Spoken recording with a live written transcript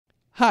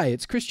Hi,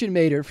 it's Christian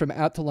Mader from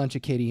Out to Lunch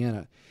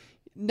Acadiana.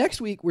 Next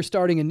week, we're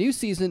starting a new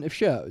season of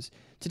shows.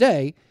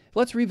 Today,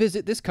 let's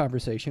revisit this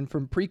conversation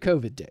from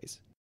pre-COVID days.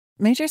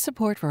 Major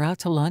support for Out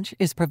to Lunch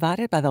is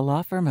provided by the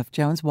law firm of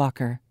Jones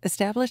Walker,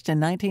 established in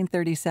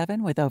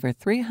 1937 with over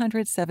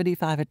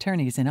 375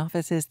 attorneys in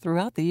offices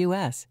throughout the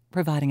U.S.,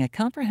 providing a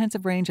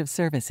comprehensive range of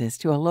services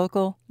to a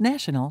local,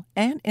 national,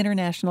 and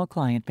international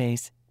client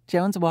base.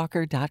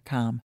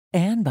 JonesWalker.com.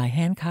 And by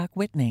Hancock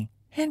Whitney.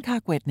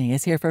 Hancock Whitney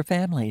is here for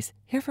families,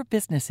 here for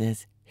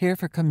businesses, here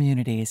for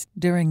communities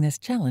during this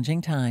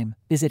challenging time.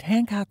 Visit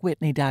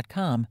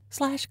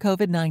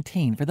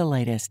HancockWhitney.com/COVID-19 for the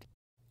latest.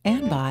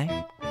 And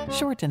by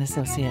Short &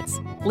 Associates,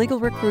 legal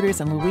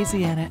recruiters in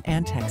Louisiana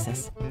and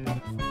Texas.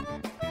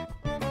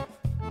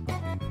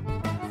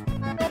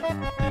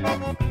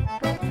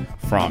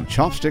 From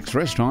Chopsticks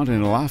Restaurant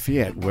in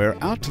Lafayette, we're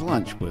out to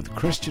lunch with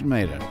Christian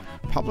Mader,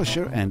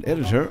 publisher and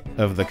editor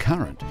of The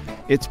Current.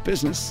 It's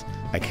business,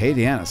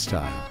 Acadiana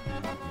style.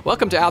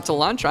 Welcome to Out to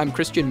Lunch. I'm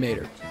Christian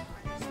Mader.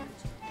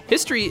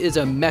 History is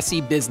a messy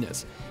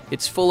business.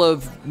 It's full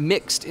of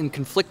mixed and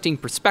conflicting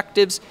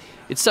perspectives.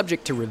 It's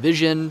subject to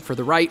revision for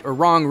the right or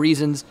wrong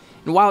reasons.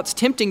 And while it's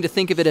tempting to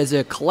think of it as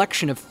a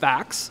collection of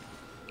facts,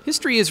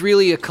 history is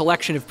really a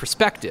collection of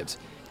perspectives,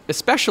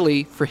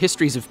 especially for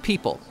histories of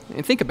people.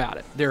 And think about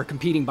it. There are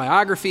competing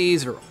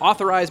biographies or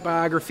authorized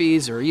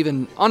biographies or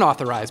even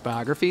unauthorized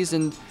biographies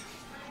and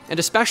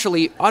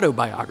especially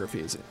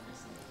autobiographies.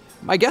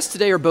 My guests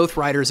today are both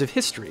writers of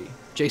history.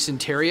 Jason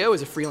Theriault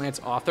is a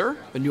freelance author,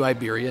 a New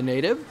Iberia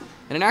native,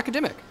 and an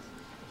academic.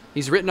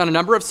 He's written on a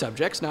number of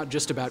subjects, not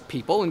just about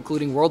people,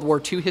 including World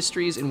War II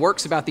histories and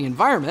works about the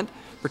environment,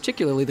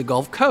 particularly the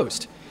Gulf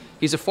Coast.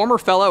 He's a former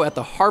fellow at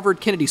the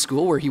Harvard Kennedy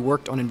School, where he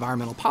worked on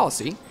environmental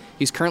policy.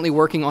 He's currently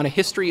working on a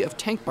history of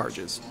tank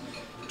barges.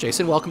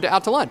 Jason, welcome to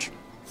Out to Lunch.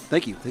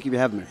 Thank you. Thank you for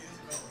having me.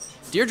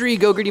 Deirdre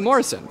Gogarty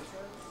Morrison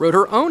wrote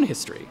her own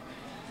history.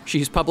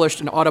 She's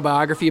published an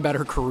autobiography about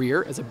her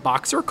career as a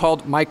boxer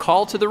called My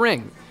Call to the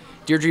Ring.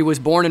 Deirdre was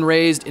born and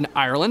raised in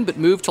Ireland, but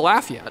moved to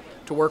Lafayette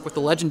to work with the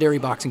legendary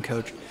boxing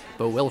coach,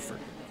 Bo Wilford.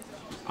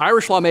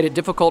 Irish law made it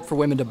difficult for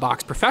women to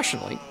box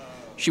professionally.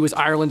 She was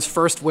Ireland's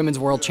first women's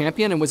world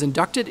champion and was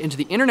inducted into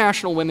the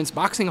International Women's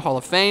Boxing Hall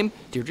of Fame.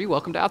 Deirdre,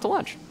 welcome to Out to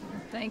Lunch.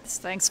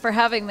 Thanks for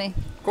having me.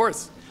 Of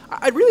course.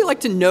 I'd really like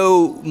to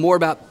know more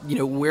about,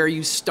 where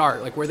you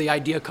start, like where the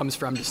idea comes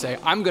from to say,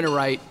 I'm going to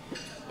write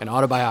an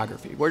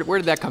autobiography. Where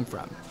did that come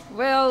from?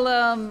 Well,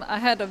 I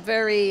had a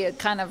very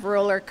kind of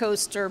roller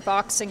coaster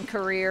boxing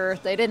career.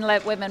 They didn't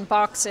let women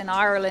box in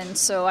Ireland,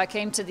 so I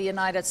came to the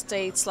United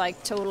States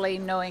like totally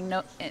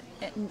not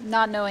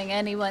knowing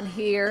anyone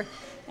here.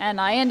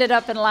 And I ended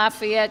up in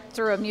Lafayette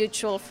through a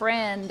mutual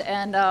friend.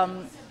 And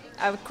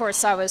of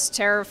course, I was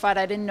terrified.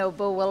 I didn't know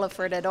Bo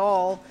Wilford at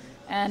all.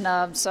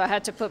 And so I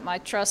had to put my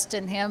trust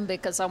in him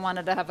because I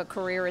wanted to have a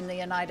career in the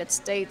United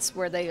States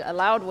where they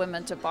allowed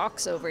women to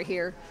box over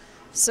here.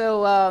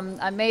 So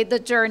I made the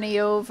journey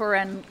over,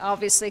 and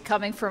obviously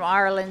coming from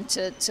Ireland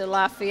to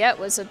Lafayette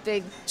was a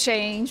big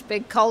change,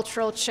 big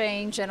cultural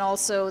change, and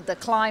also the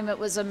climate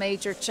was a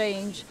major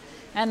change.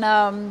 And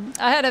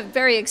I had a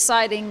very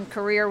exciting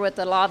career with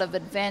a lot of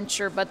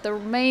adventure, but the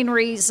main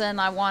reason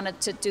I wanted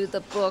to do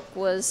the book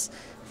was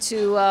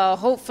to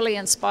hopefully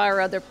inspire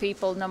other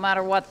people, no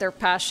matter what their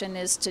passion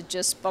is, to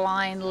just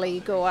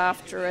blindly go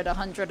after it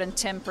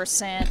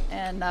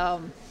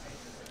 110%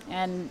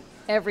 and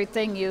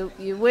everything you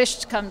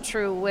wished come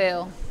true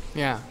will.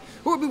 Yeah.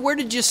 Where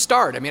did you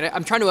start? I mean,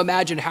 I'm trying to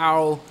imagine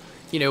how,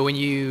 when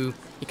you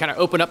kind of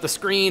open up the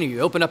screen or you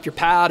open up your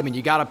pad, I mean,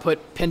 you got to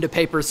put pen to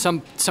paper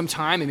some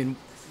time. I mean,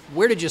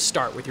 where did you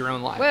start with your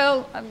own life?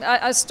 Well,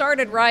 I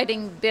started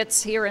writing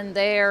bits here and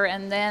there,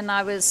 and then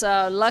I was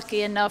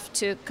lucky enough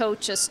to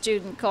coach a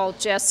student called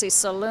Jesse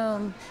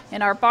Saloom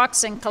in our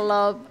boxing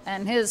club,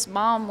 and his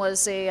mom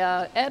was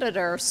a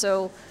editor,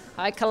 so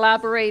I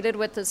collaborated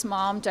with his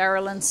mom,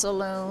 Darylyn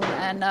Saloom,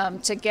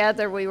 and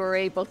together we were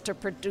able to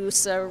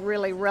produce a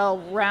really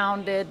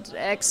well-rounded,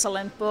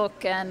 excellent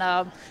book. And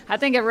I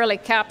think it really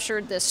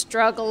captured the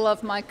struggle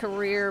of my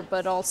career,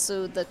 but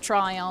also the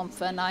triumph,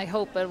 and I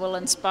hope it will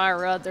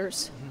inspire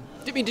others.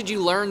 I mean, did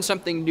you learn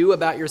something new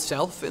about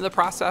yourself in the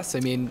process? I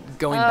mean,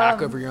 going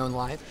back over your own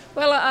life?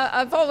 Well,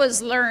 I've always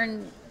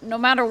learned, no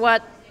matter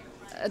what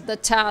the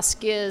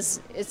task is,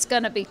 it's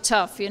going to be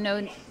tough,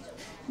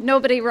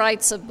 Nobody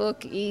writes a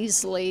book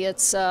easily.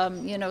 It's,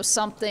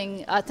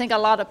 something I think a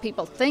lot of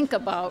people think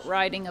about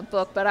writing a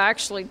book, but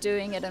actually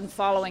doing it and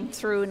following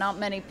through, not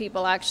many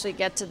people actually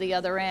get to the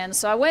other end.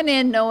 So I went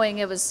in knowing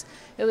it was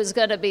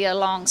going to be a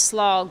long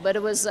slog, but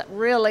it was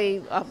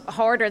really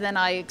harder than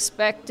I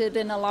expected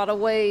in a lot of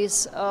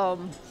ways.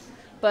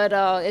 But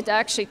it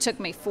actually took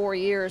me 4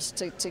 years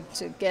to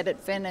get it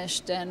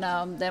finished, and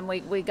then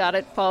we got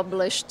it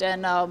published,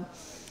 and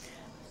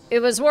it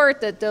was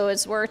worth it, though.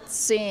 It's worth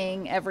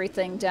seeing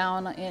everything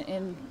down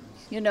in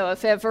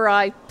if ever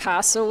I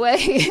pass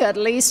away, at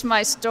least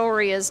my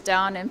story is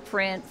down in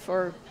print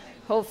for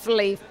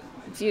hopefully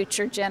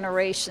future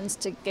generations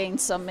to gain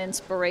some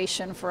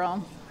inspiration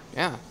from.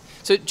 Yeah.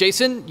 So,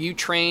 Jason, you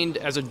trained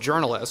as a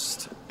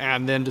journalist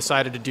and then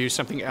decided to do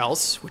something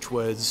else, which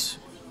was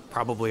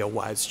probably a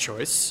wise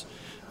choice.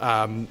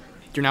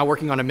 You're now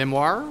working on a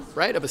memoir,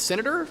 right, of a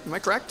senator? Am I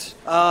correct?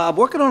 I'm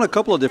working on a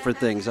couple of different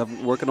things.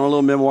 I'm working on a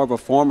little memoir of a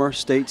former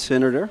state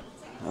senator.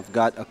 I've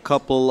got a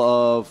couple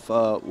of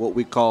what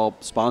we call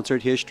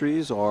sponsored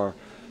histories or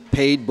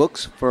paid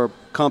books for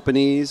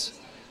companies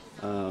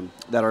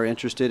that are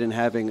interested in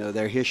having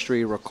their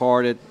history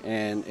recorded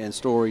and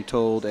story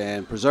told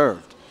and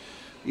preserved,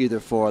 either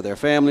for their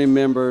family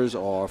members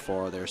or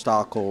for their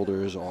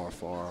stockholders or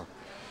for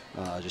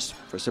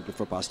simply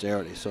for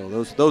posterity. So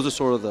those are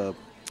sort of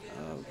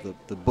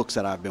the books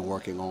that I've been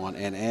working on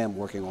and am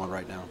working on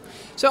right now.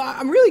 So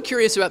I'm really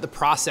curious about the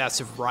process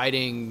of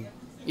writing,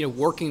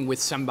 working with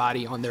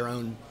somebody on their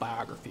own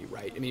biography,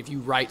 right? I mean, if you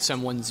write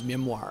someone's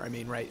memoir,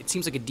 right, it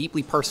seems like a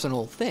deeply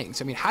personal thing.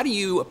 So, how do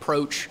you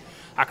approach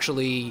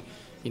actually,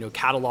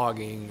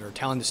 cataloging or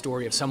telling the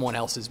story of someone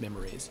else's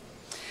memories?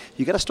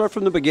 You got to start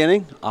from the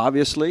beginning,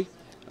 obviously.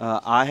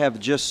 I have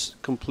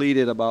just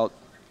completed about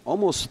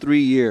almost 3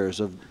 years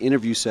of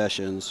interview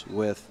sessions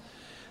with,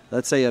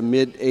 let's say, a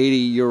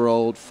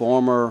mid-80-year-old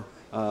former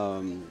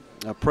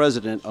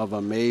president of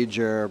a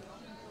major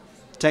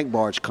tank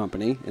barge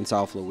company in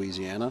South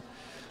Louisiana.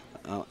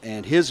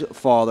 And his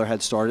father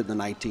had started in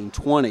the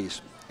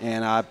 1920s.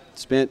 And I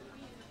spent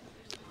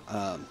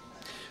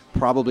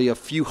probably a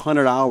few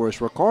hundred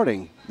hours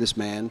recording this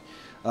man.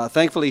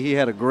 Thankfully, he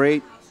had a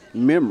great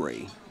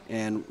memory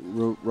and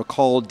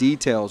recalled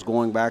details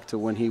going back to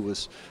when he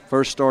was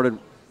first started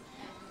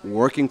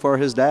working for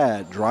his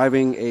dad,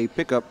 driving a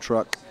pickup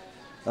truck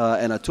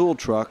and a tool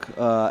truck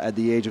at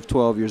the age of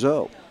 12 years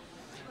old,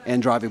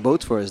 and driving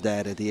boats for his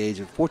dad at the age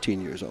of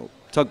 14 years old,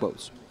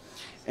 tugboats.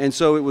 And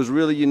so it was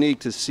really unique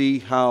to see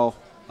how,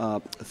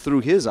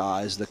 through his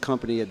eyes, the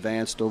company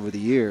advanced over the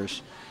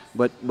years,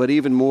 but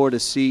even more to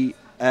see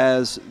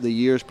as the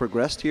years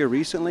progressed here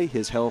recently,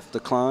 his health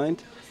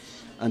declined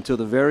until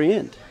the very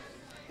end.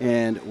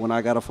 And when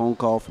I got a phone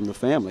call from the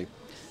family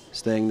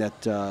saying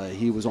that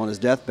he was on his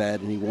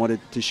deathbed and he wanted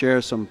to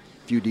share some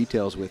few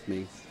details with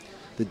me,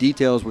 the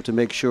details were to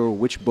make sure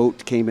which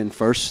boat came in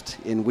first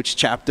in which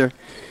chapter,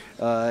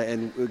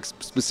 and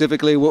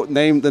specifically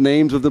the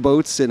names of the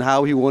boats and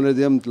how he wanted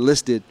them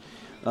listed.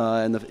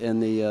 And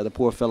the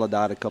poor fellow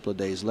died a couple of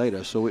days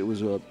later. So it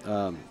was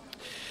a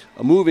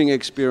moving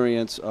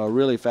experience, a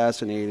really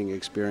fascinating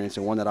experience,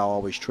 and one that I'll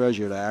always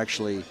treasure, to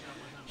actually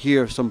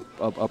hear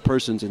a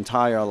person's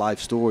entire life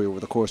story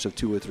over the course of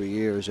 2 or 3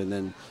 years and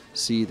then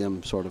see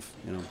them sort of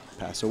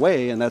pass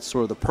away. And that's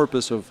sort of the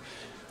purpose of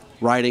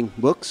writing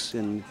books.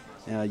 And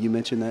you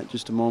mentioned that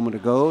just a moment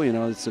ago.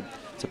 It's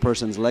a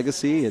person's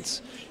legacy.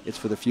 It's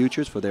for the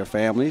future. It's for their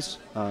families.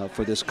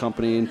 For this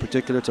company in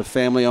particular, it's a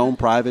family-owned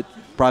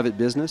private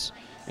business.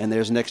 And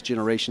there's next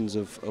generations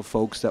of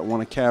folks that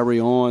want to carry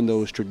on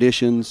those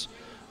traditions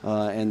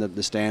and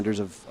the standards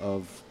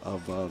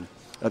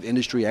of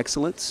industry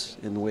excellence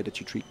in the way that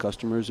you treat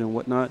customers and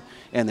whatnot,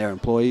 and their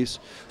employees.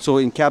 So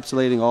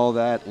encapsulating all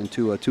that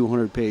into a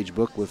 200-page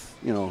book with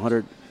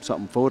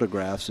 100-something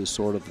photographs is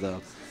sort of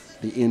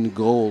the end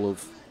goal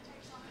of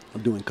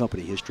doing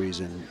company histories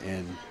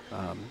and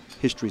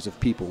histories of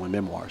people and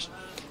memoirs.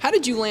 How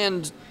did you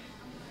land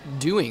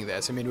doing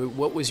this?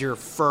 What was your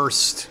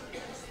first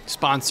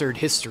sponsored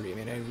history?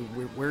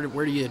 Where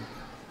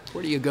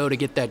do you go to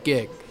get that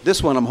gig?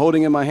 This one I'm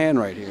holding in my hand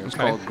right here. It's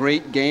Okay. called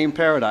Great Game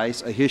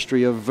Paradise, A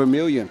History of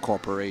Vermilion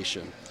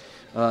Corporation.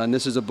 And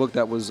this is a book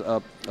that was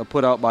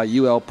put out by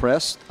UL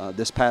Press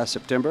this past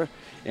September.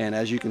 And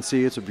as you can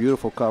see, it's a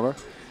beautiful cover.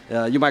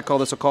 You might call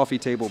this a coffee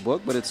table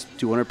book, but it's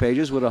 200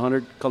 pages with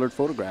 100 colored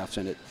photographs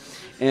in it.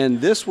 And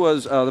this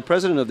was the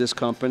president of this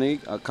company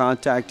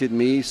contacted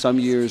me some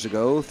years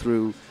ago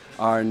through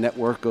our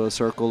network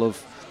circle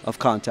of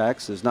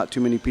contacts. There's not too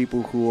many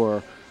people who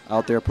are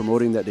out there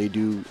promoting that they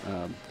do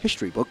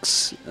history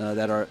books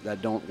that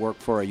don't work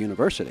for a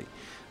university.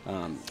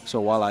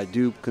 So while I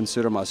do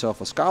consider myself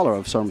a scholar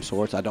of some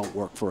sorts, I don't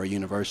work for a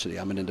university.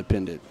 I'm an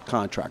independent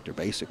contractor,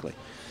 basically.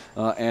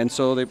 And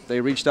so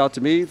they reached out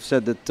to me,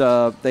 said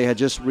that they had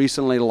just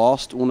recently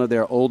lost one of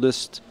their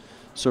oldest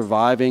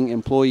surviving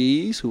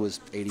employees, who was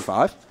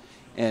 85.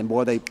 And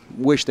boy, they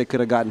wish they could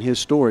have gotten his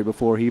story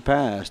before he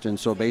passed. And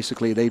so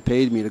basically they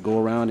paid me to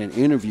go around and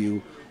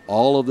interview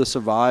all of the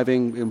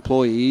surviving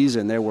employees,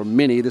 and there were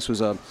many. This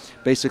was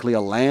basically a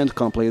land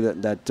company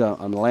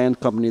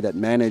that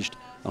managed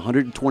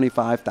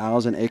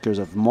 125,000 acres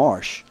of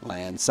marsh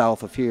land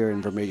south of here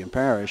in Vermilion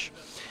Parish.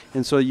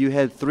 And so you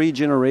had 3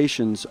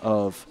 generations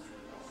of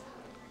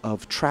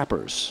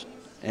trappers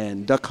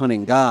and duck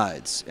hunting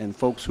guides and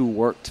folks who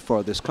worked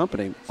for this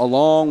company,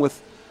 along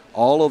with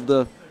all of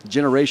the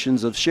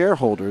generations of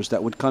shareholders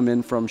that would come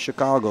in from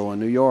Chicago and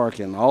New York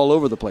and all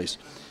over the place.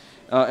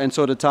 And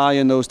so to tie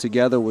in those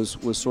together was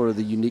sort of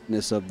the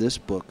uniqueness of this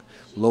book.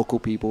 Local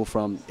people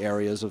from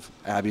areas of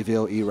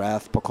Abbeville,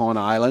 Erath, Pecan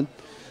Island,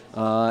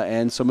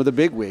 and some of the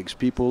bigwigs,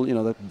 people,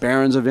 the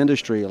barons of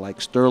industry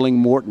like Sterling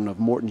Morton of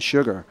Morton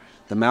Sugar,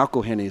 the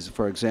Malcohennies,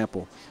 for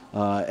example,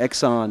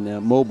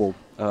 Exxon Mobil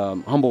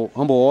Humble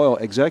Oil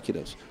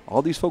executives.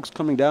 All these folks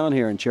coming down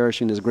here and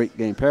cherishing this great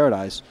game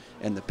paradise,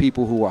 and the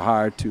people who were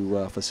hired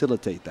to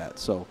facilitate that.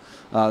 So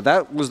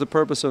that was the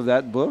purpose of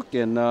that book,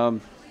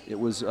 and it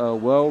was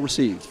well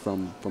received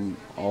from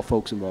all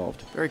folks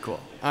involved. Very cool.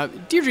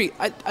 Deirdre,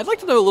 I'd like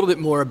to know a little bit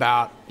more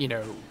about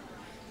your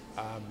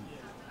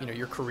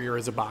career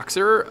as a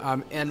boxer.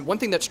 And one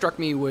thing that struck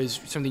me was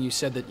something you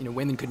said that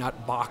women could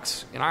not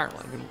box in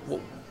Ireland.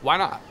 Why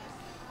not?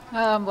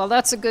 Well,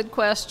 that's a good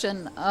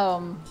question.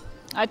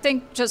 I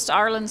think just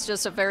Ireland's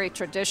just a very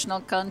traditional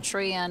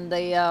country, and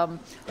the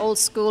old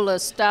school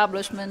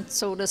establishment,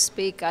 so to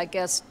speak, I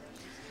guess.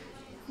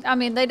 I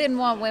mean, they didn't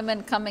want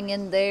women coming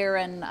in there,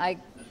 and I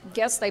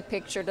guess they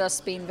pictured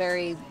us being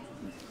very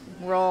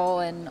raw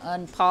and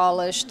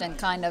unpolished and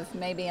kind of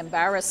maybe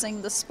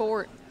embarrassing the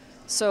sport.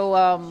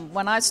 So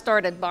when I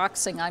started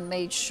boxing, I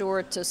made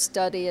sure to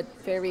study it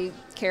very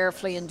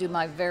carefully and do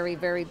my very,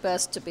 very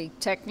best to be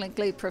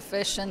technically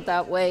proficient.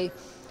 That way,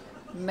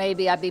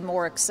 maybe I'd be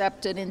more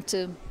accepted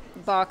into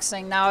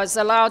boxing. Now, I was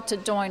allowed to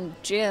join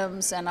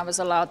gyms and I was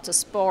allowed to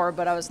spar,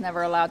 but I was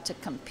never allowed to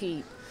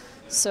compete.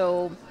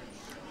 So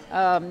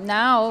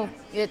now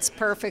it's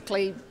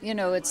perfectly,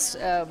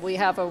 we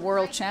have a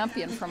world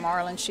champion from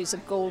Ireland. She's a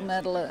gold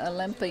medal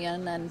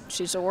Olympian and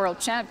she's a world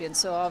champion.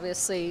 So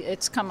obviously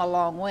it's come a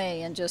long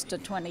way in just a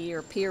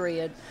 20-year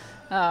period.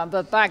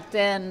 But back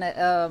then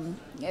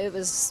it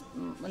was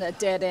a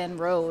dead-end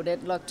road.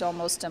 It looked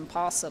almost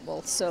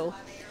impossible. So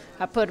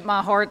I put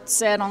my heart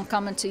set on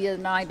coming to the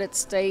United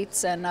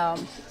States, and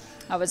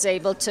I was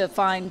able to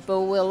find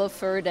Bo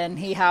Williford, and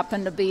he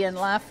happened to be in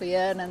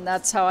Lafayette, and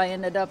that's how I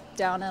ended up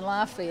down in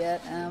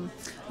Lafayette.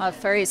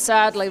 Very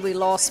sadly, we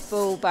lost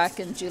Bo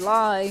back in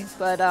July,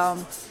 but,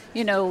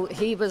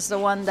 he was the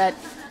one that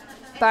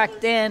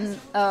back then,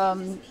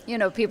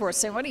 people were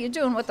saying, what are you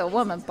doing with a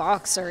woman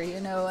boxer,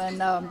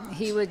 and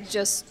he would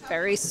just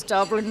very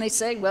stubbornly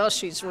say, well,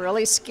 she's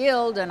really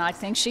skilled, and I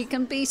think she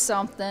can be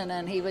something,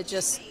 and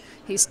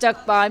he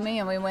stuck by me,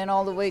 and we went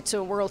all the way to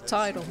a world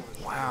title.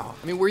 Wow.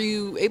 I mean, were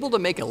you able to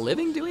make a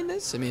living doing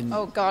this? I mean,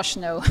 oh gosh,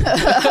 no.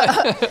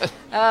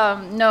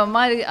 No,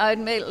 I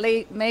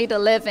made a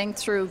living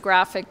through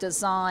graphic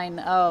design.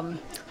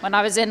 When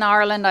I was in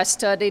Ireland, I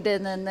studied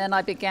it, and then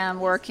I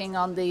began working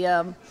on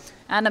the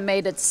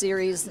animated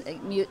series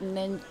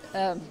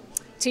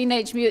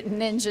Teenage Mutant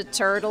Ninja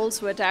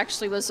Turtles, which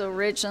actually was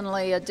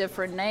originally a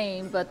different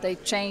name, but they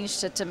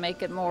changed it to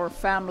make it more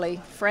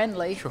family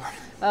friendly. Sure.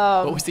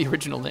 What was the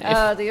original name?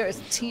 The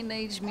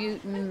Teenage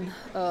Mutant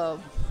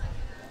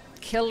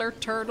Killer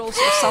Turtles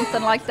or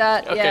something like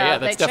that. Okay, yeah,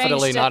 that's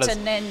definitely not to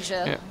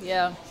Ninja.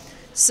 Yeah.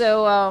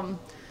 So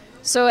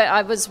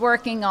I was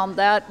working on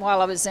that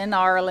while I was in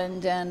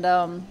Ireland, and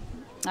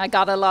I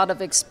got a lot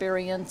of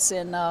experience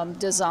in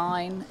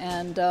design,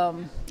 and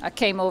I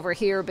came over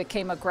here,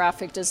 became a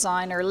graphic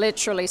designer,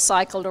 literally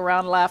cycled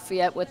around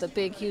Lafayette with a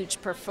big,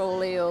 huge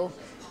portfolio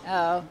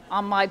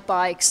on my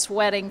bike,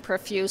 sweating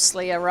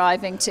profusely,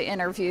 arriving to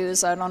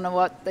interviews. I don't know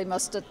what they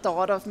must have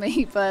thought of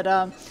me, but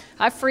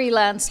I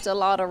freelanced a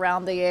lot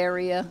around the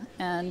area,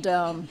 and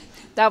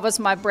that was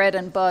my bread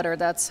and butter.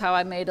 That's how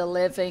I made a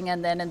living,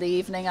 and then in the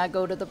evening I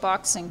go to the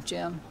boxing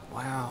gym.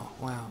 Wow.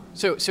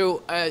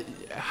 So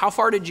how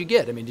far did you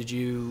get? I mean, did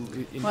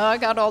you... Well, I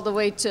got all the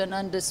way to an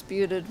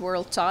undisputed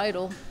world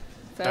title.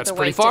 That's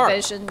pretty far.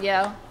 Division,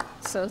 yeah.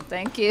 So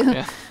thank you.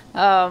 Yeah.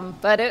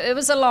 But it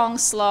was a long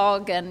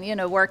slog, and,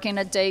 working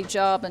a day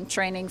job and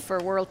training for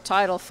world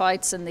title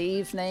fights in the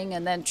evening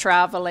and then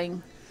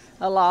traveling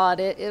a lot.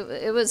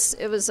 It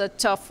was a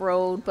tough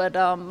road, but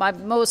my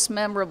most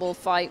memorable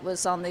fight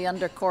was on the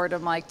undercard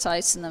of Mike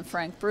Tyson and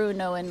Frank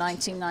Bruno in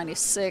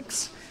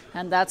 1996.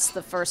 And that's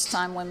the first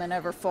time women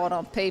ever fought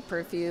on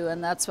pay-per-view,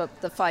 and that's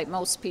what the fight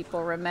most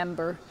people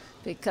remember,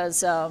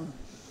 because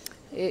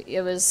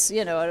it was,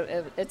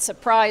 it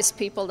surprised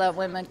people that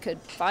women could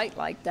fight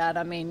like that.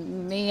 I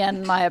mean, me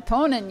and my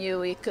opponent knew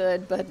we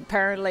could, but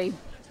apparently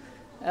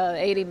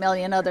 80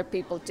 million other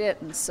people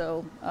didn't.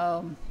 So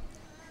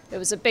it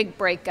was a big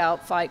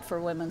breakout fight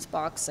for women's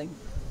boxing.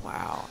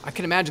 Wow. I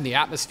can imagine the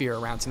atmosphere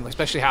around something,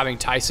 especially having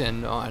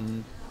Tyson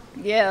on.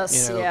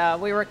 Yes, yeah.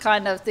 We were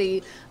kind of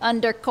the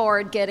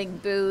undercard getting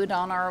booed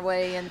on our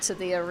way into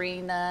the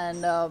arena,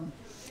 and,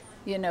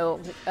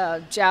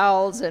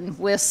 jowls and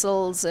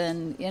whistles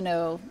and,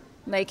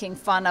 making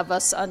fun of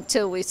us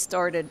until we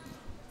started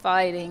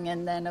fighting.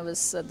 And then it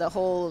was the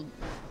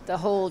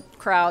whole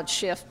crowd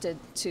shifted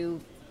to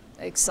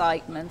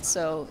excitement.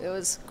 So it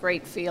was a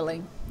great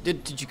feeling.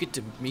 Did you get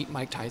to meet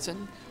Mike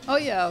Tyson? Oh,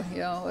 yeah.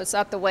 I was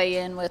at the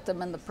weigh-in with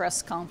him in the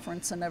press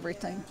conference and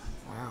everything.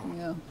 Wow.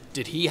 Yeah.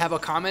 Did he have a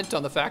comment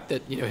on the fact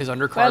that his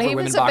undercard were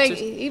women boxers?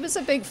 He was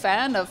a big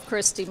fan of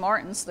Christy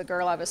Martins, the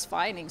girl I was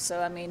fighting. So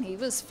I mean, he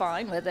was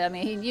fine with it. I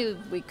mean, he knew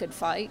we could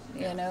fight.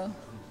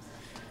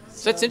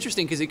 So that's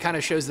interesting, because it kind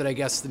of shows that I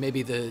guess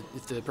maybe the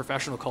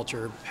professional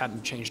culture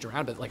hadn't changed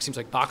around, but seems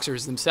like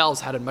boxers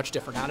themselves had a much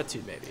different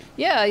attitude, maybe.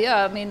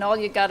 Yeah. I mean, all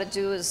you got to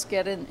do is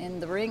get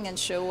in the ring and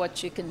show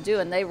what you can do,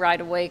 and they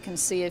right away can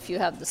see if you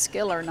have the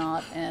skill or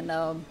not. And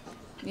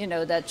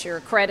that you're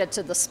a credit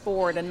to the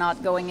sport and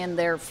not going in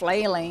there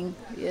flailing,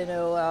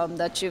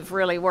 that you've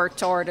really worked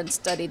hard and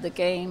studied the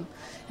game.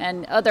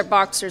 And other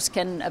boxers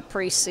can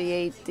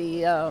appreciate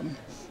the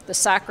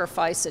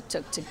sacrifice it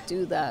took to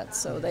do that,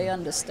 so they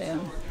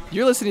understand.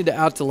 You're listening to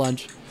Out to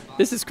Lunch.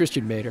 This is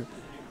Christian Mader.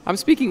 I'm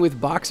speaking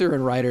with boxer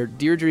and writer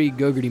Deirdre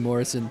Gogarty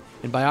Morrison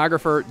and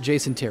biographer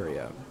Jason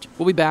Terrio.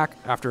 We'll be back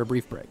after a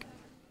brief break.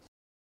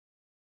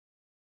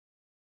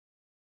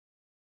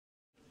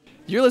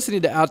 You're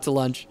listening to Out to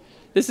Lunch.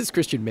 This is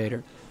Christian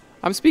Mader.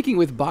 I'm speaking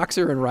with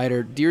boxer and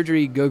writer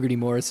Deirdre Gogarty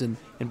Morrison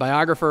and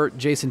biographer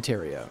Jason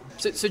Terrio.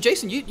 So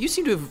Jason, you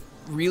seem to have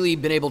really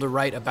been able to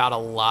write about a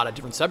lot of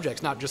different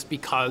subjects, not just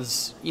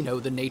because,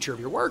 the nature of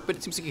your work, but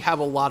it seems like you have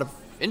a lot of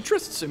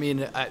interests. I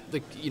mean,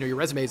 your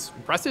resume is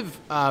impressive.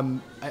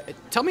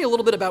 Tell me a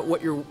little bit about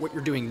what you're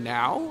doing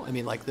now. I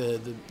mean, like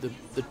the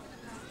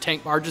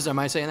tank barges, am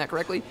I saying that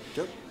correctly?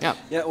 Sure. Yeah.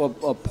 Yeah,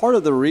 well, part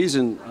of the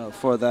reason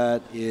for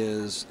that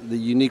is the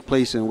unique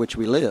place in which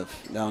we live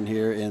down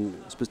here,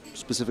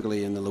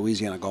 specifically in the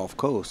Louisiana Gulf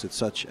Coast. It's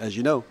such, as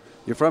you know,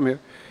 you're from here,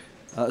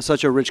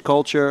 such a rich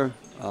culture,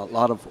 a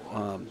lot of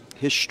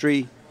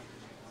history,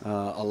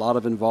 a lot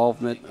of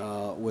involvement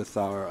with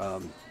our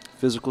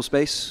physical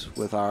space,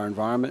 with our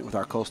environment, with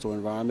our coastal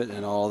environment,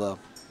 and all the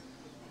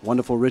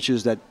wonderful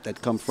riches that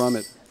come from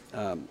it.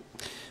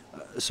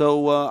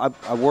 So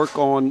I work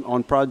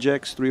on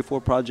projects, 3 or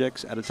 4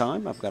 projects at a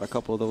time. I've got a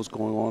couple of those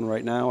going on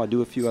right now. I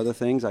do a few other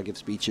things. I give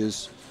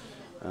speeches.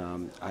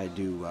 I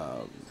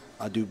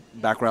do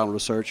background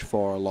research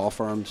for law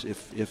firms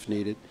if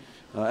needed.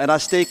 And I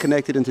stay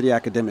connected into the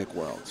academic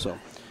world. So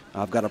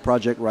I've got a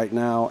project right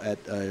now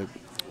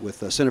with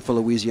the Center for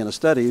Louisiana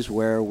Studies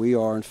where we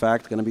are, in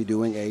fact, going to be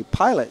doing a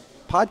pilot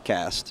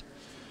podcast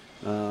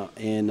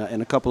in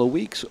a couple of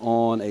weeks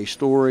on a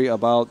story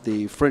about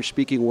the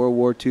French-speaking World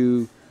War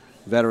II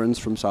veterans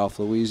from South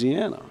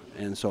Louisiana.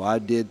 And so I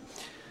did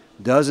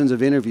dozens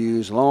of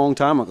interviews a long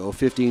time ago,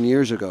 15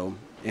 years ago,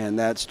 and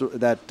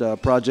that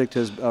project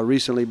has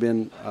recently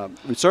been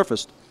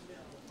resurfaced.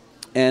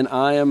 And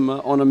I am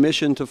on a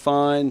mission to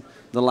find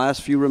the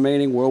last few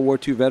remaining World War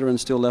II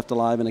veterans still left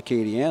alive in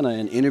Acadiana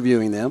and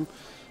interviewing them.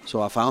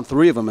 So I found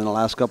 3 of them in the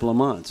last couple of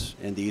months.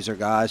 And these are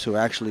guys who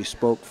actually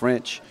spoke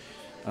French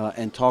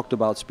and talked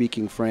about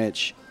speaking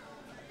French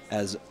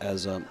as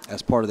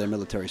part of their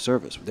military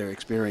service, their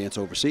experience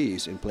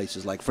overseas in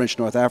places like French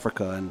North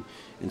Africa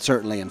and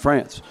certainly in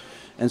France.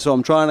 And so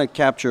I'm trying to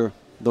capture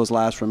those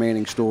last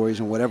remaining stories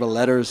and whatever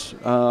letters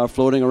are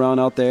floating around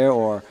out there,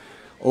 or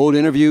old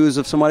interviews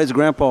of somebody's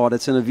grandpa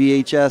that's in a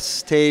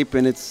VHS tape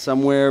and it's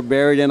somewhere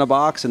buried in a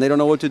box and they don't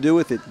know what to do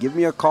with it. Give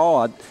me a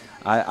call.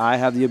 I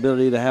have the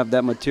ability to have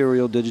that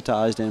material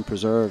digitized and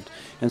preserved.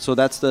 And so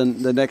that's the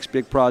next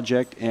big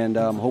project, and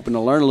I'm hoping to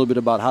learn a little bit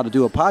about how to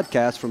do a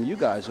podcast from you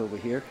guys over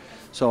here.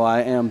 So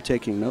I am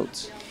taking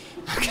notes.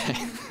 Okay.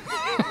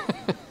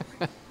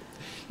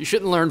 You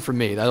shouldn't learn from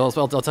me. I'll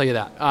tell you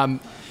that.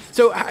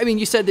 So, I mean,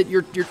 you said that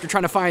you're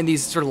trying to find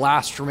these sort of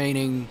last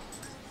remaining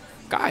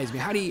guys. I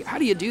mean, how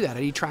do you do that? How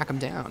do you track them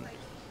down?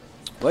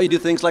 Well, you do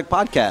things like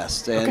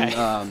podcasts, and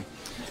okay.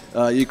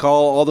 You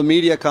call all the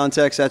media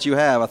contacts that you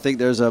have. I think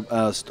there's an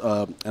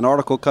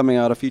article coming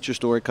out, a feature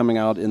story coming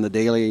out in the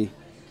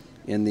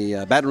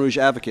Baton Rouge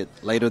Advocate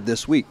later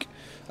this week,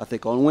 I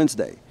think on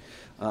Wednesday.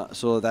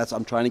 So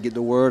I'm trying to get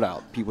the word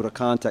out, people to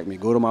contact me.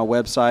 Go to my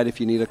website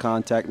if you need to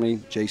contact me,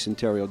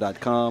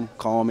 jasonterrio.com.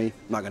 Call me. I'm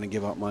not going to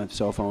give out my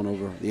cell phone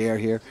over the air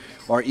here.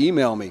 Or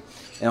email me.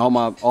 And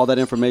all that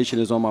information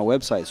is on my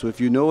website. So if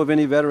you know of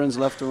any veterans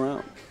left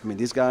around, I mean,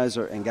 these guys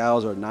and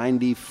gals are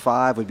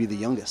 95, would be the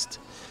youngest.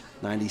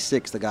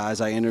 96, the guys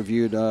I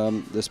interviewed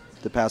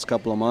the past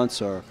couple of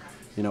months are,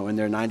 in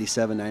their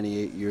 97,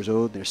 98 years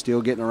old. They're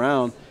still getting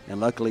around,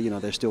 and luckily,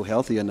 they're still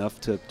healthy enough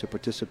to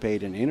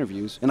participate in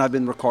interviews. And I've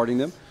been recording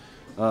them,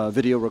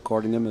 video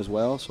recording them as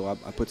well, so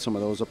I put some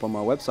of those up on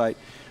my website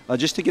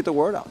just to get the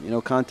word out,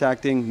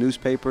 contacting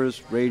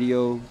newspapers,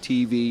 radio,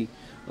 TV,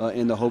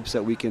 in the hopes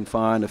that we can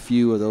find a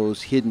few of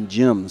those hidden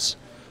gems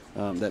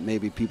that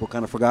maybe people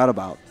kind of forgot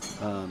about.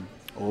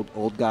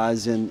 Old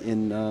guys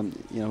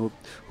who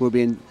are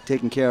being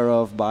taken care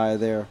of by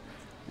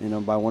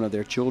by one of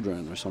their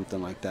children or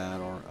something like that,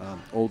 or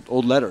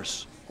old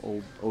letters,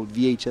 old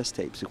VHS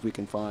tapes, if we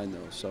can find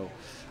those. So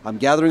I'm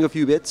gathering a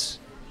few bits,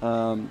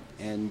 so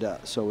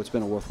it's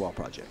been a worthwhile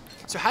project.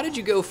 So how did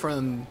you go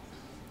from,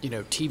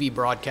 TV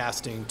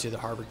broadcasting to the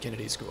Harvard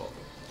Kennedy School?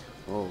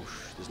 Oh,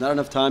 there's not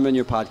enough time in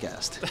your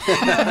podcast.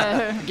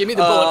 Give me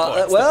the bullet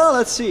points. Well,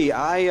 let's see.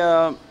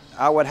 I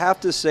would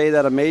have to say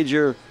that a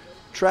major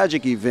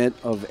tragic event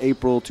of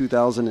April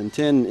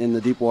 2010 in the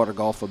Deepwater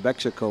Gulf of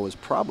Mexico is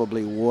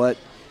probably what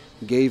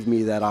gave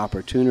me that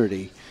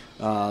opportunity.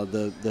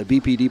 The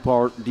BP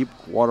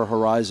Deepwater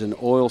Horizon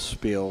oil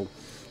spill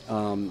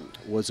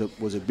was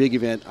a big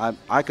event.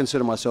 I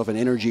consider myself an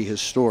energy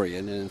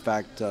historian, and in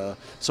fact,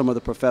 some of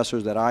the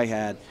professors that I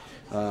had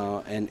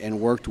and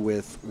worked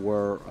with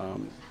were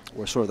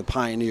sort of the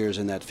pioneers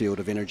in that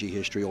field of energy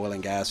history, oil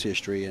and gas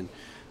history, and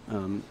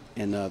And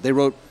they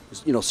wrote,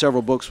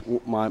 several books.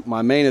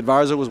 My main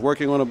advisor was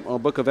working on a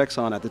book of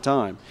Exxon at the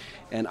time,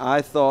 and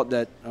I thought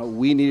that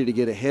we needed to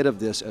get ahead of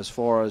this as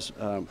far as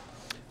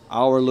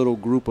our little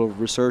group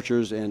of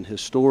researchers and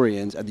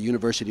historians at the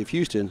University of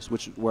Houston,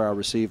 which is where I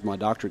received my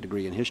doctorate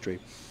degree in history.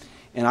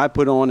 And I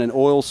put on an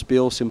oil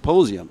spill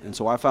symposium, and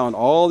so I found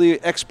all the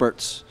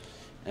experts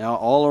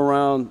all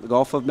around the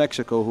Gulf of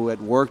Mexico who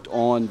had worked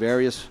on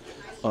various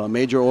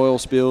major oil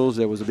spills.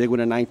 There was a big one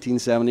in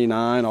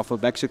 1979 off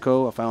of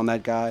Mexico. I found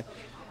that guy.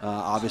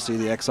 Obviously,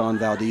 the Exxon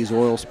Valdez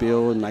oil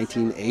spill in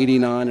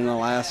 1989 in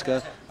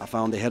Alaska. I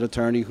found the head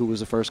attorney who was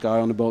the first guy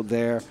on the boat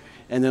there.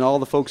 And then all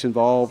the folks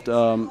involved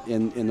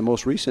in the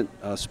most recent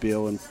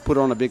spill, and put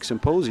on a big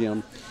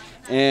symposium.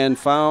 And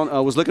I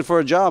was looking for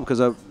a job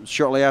because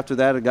shortly after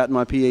that I got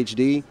my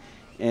PhD,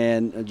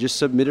 and just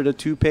submitted a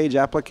 2-page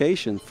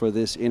application for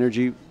this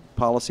energy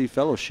policy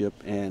fellowship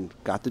and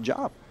got the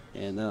job.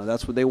 And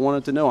that's what they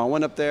wanted to know. I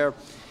went up there,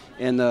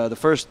 and the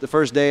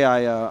first day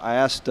I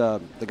asked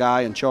the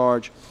guy in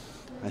charge.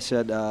 I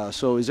said,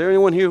 "So is there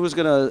anyone here who's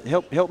going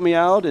to help me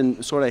out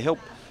and sort of help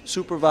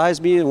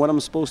supervise me in what I'm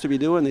supposed to be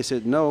doing?" They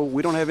said, "No,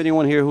 we don't have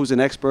anyone here who's an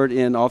expert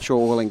in offshore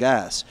oil and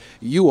gas.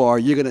 You are.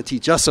 You're going to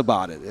teach us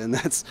about it." And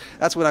that's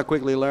when I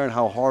quickly learned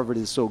how Harvard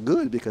is so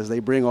good, because they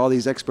bring all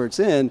these experts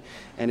in,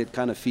 and it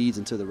kind of feeds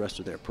into the rest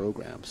of their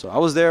program. So I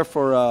was there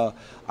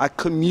I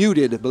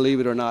commuted, believe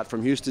it or not,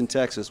 from Houston,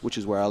 Texas, which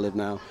is where I live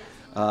now.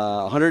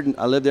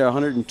 I lived there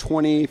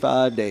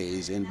 125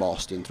 days in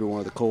Boston through one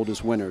of the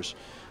coldest winters.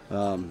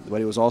 But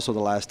it was also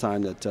the last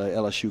time that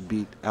LSU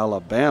beat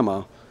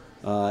Alabama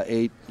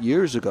 8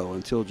 years ago,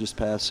 until just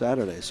past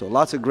Saturday. So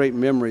lots of great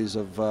memories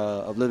of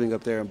living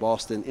up there in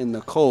Boston in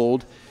the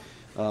cold.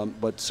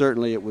 But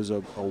certainly it was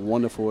a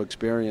wonderful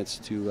experience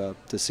to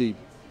see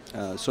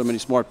so many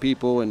smart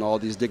people and all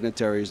these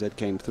dignitaries that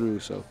came through.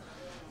 So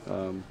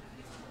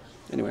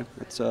anyway,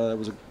 it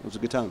was a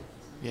good time.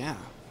 Yeah.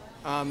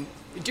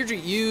 Deirdre,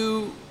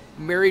 you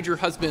married your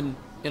husband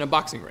in a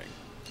boxing ring.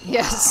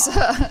 Yes.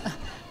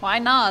 Why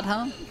not,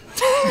 huh?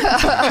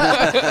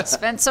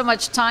 Spent so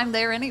much time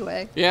there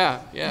anyway. Yeah.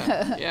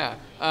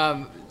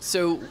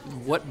 So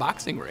what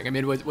boxing ring? I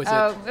mean, was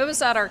it? It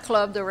was at our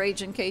club, the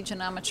Raging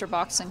Cajun Amateur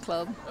Boxing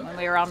Club, when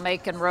we were on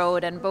Macon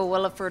Road, and Bo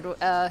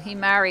Williford, he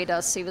married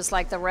us. He was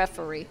like the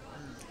referee.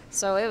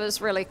 So it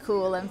was really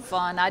cool and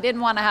fun. I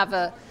didn't want to have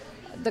I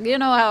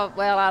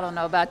don't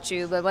know about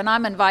you, but when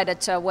I'm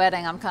invited to a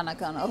wedding, I'm kind of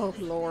going, oh,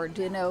 Lord,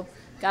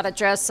 got to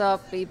dress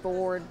up, be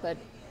bored, but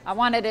I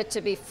wanted it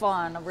to be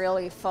fun,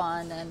 really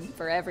fun, and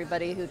for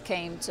everybody who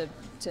came to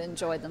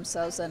enjoy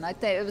themselves. And I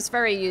think it was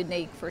very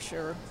unique for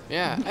sure.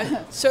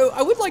 Yeah. So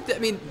I would like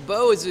to,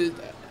 Bo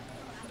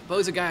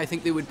is a guy I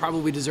think that would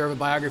probably deserve a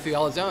biography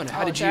all his own.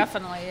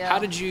 Definitely, yeah. How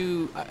did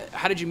you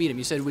meet him?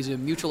 You said it was a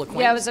mutual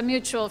acquaintance? Yeah, it was a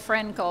mutual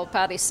friend called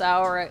Paddy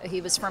Sauer.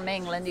 He was from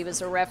England. He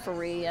was a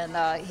referee, and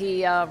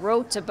he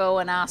wrote to Bo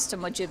and asked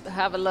him, would you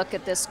have a look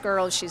at this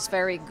girl? She's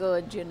very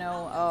good,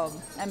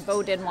 and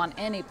Bo didn't want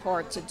any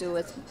part to do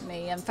with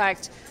me. In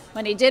fact,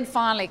 when he did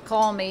finally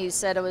call me, he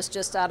said it was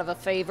just out of a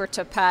favor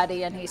to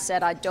Paddy, and he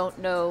said, I don't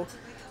know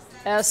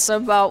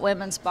about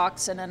women's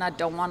boxing, and I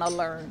don't want to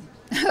learn.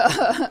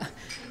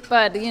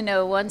 But,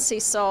 once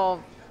he saw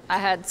I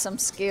had some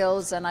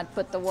skills and I'd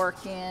put the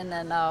work in,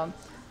 and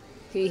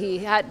he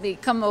had me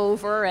come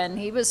over, and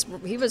he was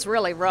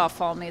really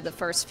rough on me the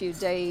first few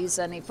days,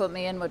 and he put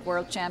me in with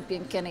world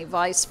champion Kenny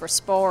Weiss for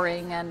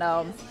sparring, and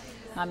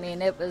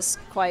it was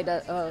quite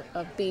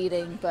a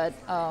beating, but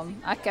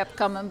I kept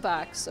coming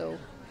back, so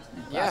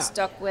I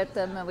stuck with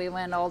him, and we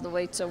went all the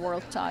way to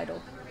world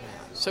title.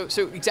 So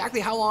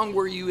exactly how long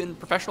were you in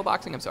professional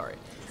boxing? I'm sorry.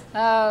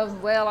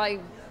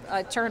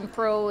 I turned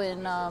pro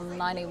in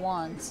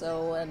 91,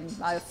 and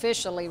I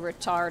officially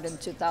retired in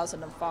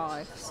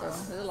 2005, so it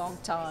was a long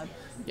time.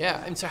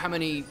 Yeah, and so how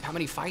many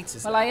fights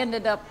is that? Well, I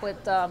ended up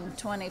with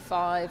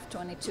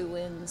 22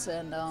 wins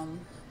and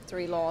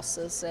 3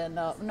 losses, and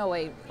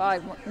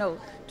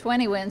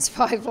 20 wins,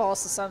 5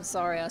 losses. I'm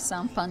sorry, I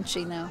sound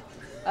punchy now.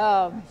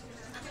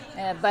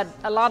 But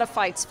a lot of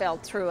fights fell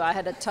through. I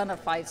had a ton of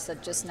fights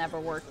that just never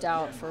worked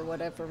out for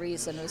whatever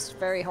reason. It was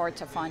very hard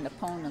to find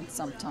opponents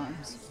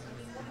sometimes.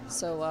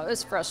 So it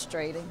was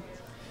frustrating.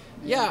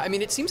 Yeah,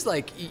 it seems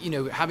like,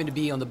 having to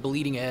be on the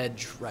bleeding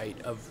edge, right,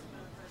 of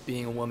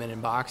being a woman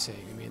in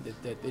boxing.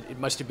 That it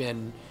must have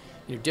been,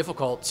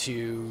 difficult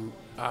to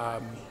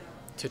kind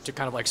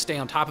of like stay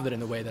on top of it in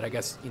the way that I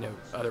guess,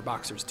 other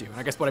boxers do. And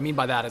I guess what I mean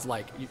by that is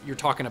like you're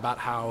talking about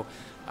how,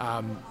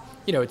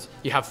 you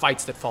have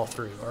fights that fall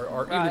through,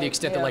 or even to the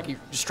extent that like you're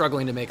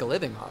struggling to make a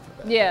living off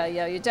of it.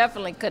 Yeah, you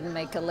definitely couldn't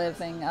make a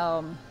living.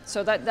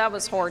 So that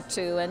was hard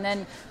too. And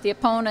then the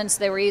opponents,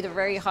 they were either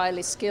very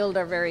highly skilled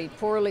or very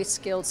poorly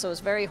skilled, so it was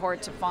very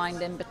hard to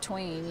find in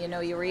between.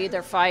 You were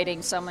either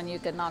fighting someone you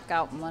could knock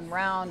out in one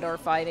round, or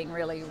fighting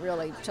really,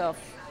 really tough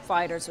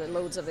fighters with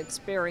loads of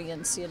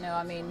experience,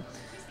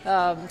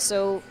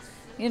 so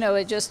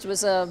it just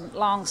was a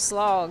long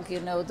slog.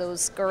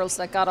 Those girls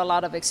that got a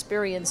lot of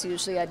experience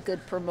usually had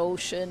good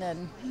promotion,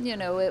 and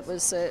it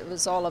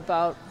was all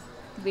about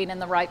being in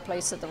the right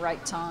place at the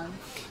right time.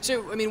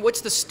 So, I mean,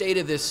 what's the state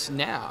of this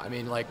now? I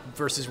mean, like,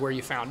 versus where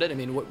you found it? I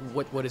mean,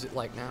 what is it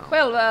like now?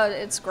 Well,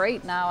 it's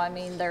great now. I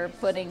mean, they're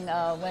putting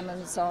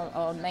women's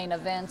on main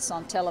events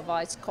on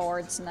televised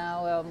cards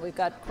now. We've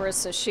got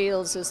Carissa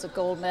Shields, who's the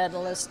gold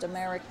medalist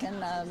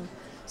American.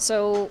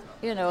 So,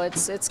 you know,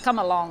 it's come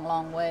a long,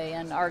 long way.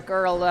 And our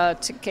girl,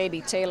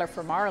 Katie Taylor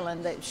from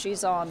Ireland,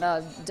 she's on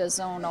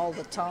DAZN all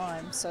the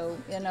time. So,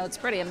 you know, it's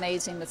pretty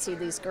amazing to see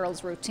these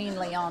girls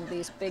routinely on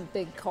these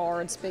big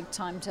cards,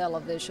 big-time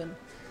television,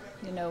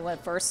 you know,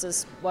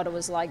 versus what it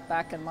was like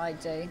back in my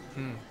day.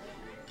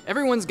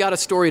 Everyone's got a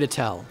story to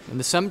tell, and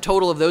the sum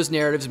total of those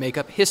narratives make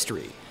up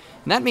history.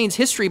 And that means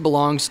history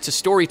belongs to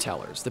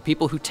storytellers, the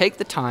people who take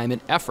the time and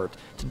effort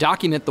to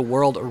document the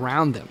world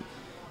around them.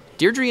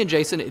 Deirdre and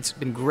Jason, it's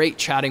been great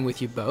chatting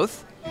with you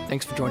both.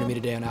 Thanks for joining me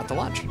today on Out to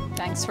Lunch.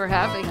 Thanks for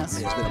having us.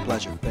 It's been a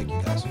pleasure. Thank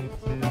you, guys.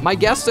 My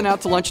guests on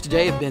Out to Lunch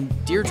today have been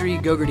Deirdre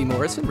Gogarty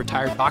Morrison,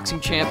 retired boxing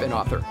champ and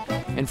author,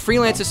 and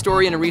freelance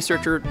historian and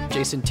researcher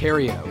Jason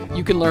Theriault.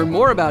 You can learn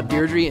more about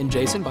Deirdre and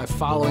Jason by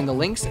following the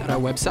links at our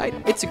website,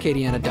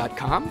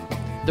 itsacadiana.com.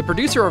 The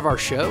producer of our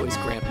show is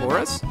Grant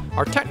Morris.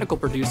 Our technical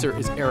producer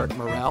is Eric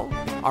Morell.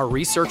 Our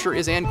researcher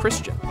is Ann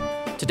Christian.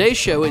 Today's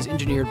show is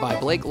engineered by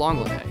Blake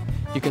Longley.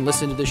 You can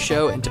listen to this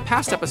show and to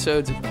past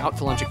episodes of Out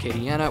to Lunch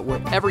Acadiana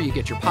wherever you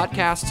get your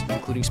podcasts,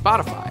 including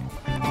Spotify.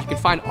 You can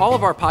find all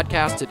of our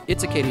podcasts at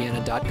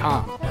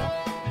itsacadiana.com.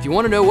 If you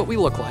want to know what we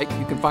look like,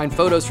 you can find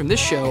photos from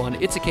this show on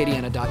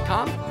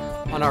itsacadiana.com,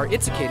 on our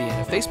It's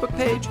Acadiana Facebook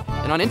page,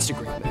 and on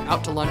Instagram at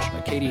Out to Lunch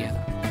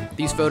Acadiana.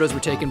 These photos were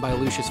taken by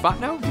Lucius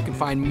Fatno. You can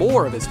find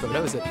more of his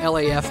photos at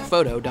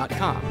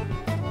lafphoto.com.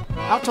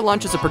 Out to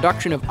Lunch is a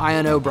production of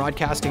INO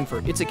Broadcasting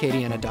for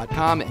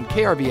itsacadiana.com and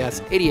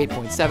KRBS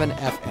 88.7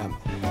 FM.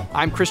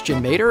 I'm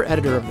Christian Mader,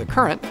 editor of The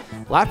Current,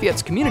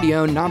 Lafayette's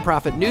community-owned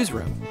nonprofit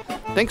newsroom.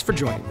 Thanks for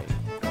joining me.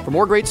 For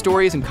more great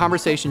stories and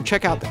conversation,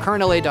 check out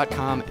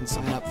thecurrentla.com and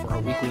sign up for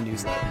our weekly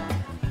newsletter.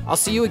 I'll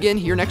see you again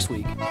here next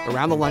week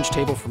around the lunch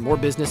table for more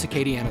business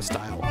Acadiana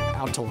style.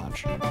 Out to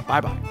Lunch.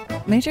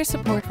 Bye-bye. Major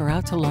support for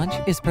Out to Lunch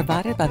is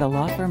provided by the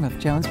law firm of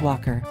Jones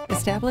Walker,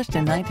 established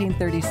in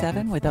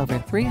 1937 with over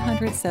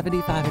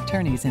 375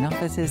 attorneys in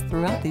offices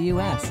throughout the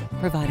U.S.,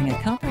 providing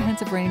a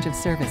comprehensive range of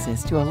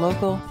services to a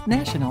local,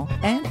 national,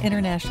 and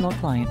international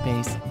client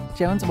base.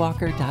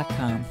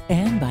 JonesWalker.com.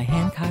 And by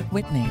Hancock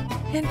Whitney.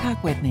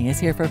 Hancock Whitney is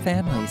here for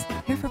families,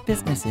 here for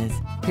businesses,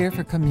 here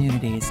for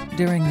communities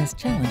during this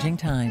challenging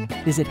time.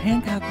 Visit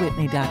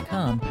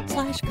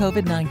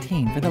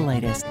HancockWhitney.com/COVID-19 for the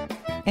latest.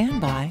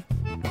 And by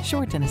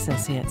Short &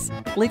 Associates,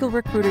 legal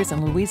recruiters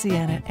in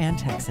Louisiana and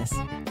Texas.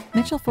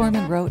 Mitchell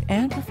Foreman wrote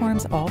and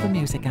performs all the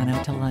music on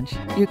Out to Lunch.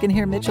 You can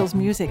hear Mitchell's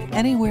music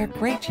anywhere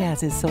great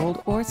jazz is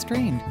sold or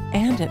streamed,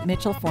 and at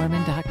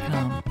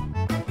MitchellForeman.com.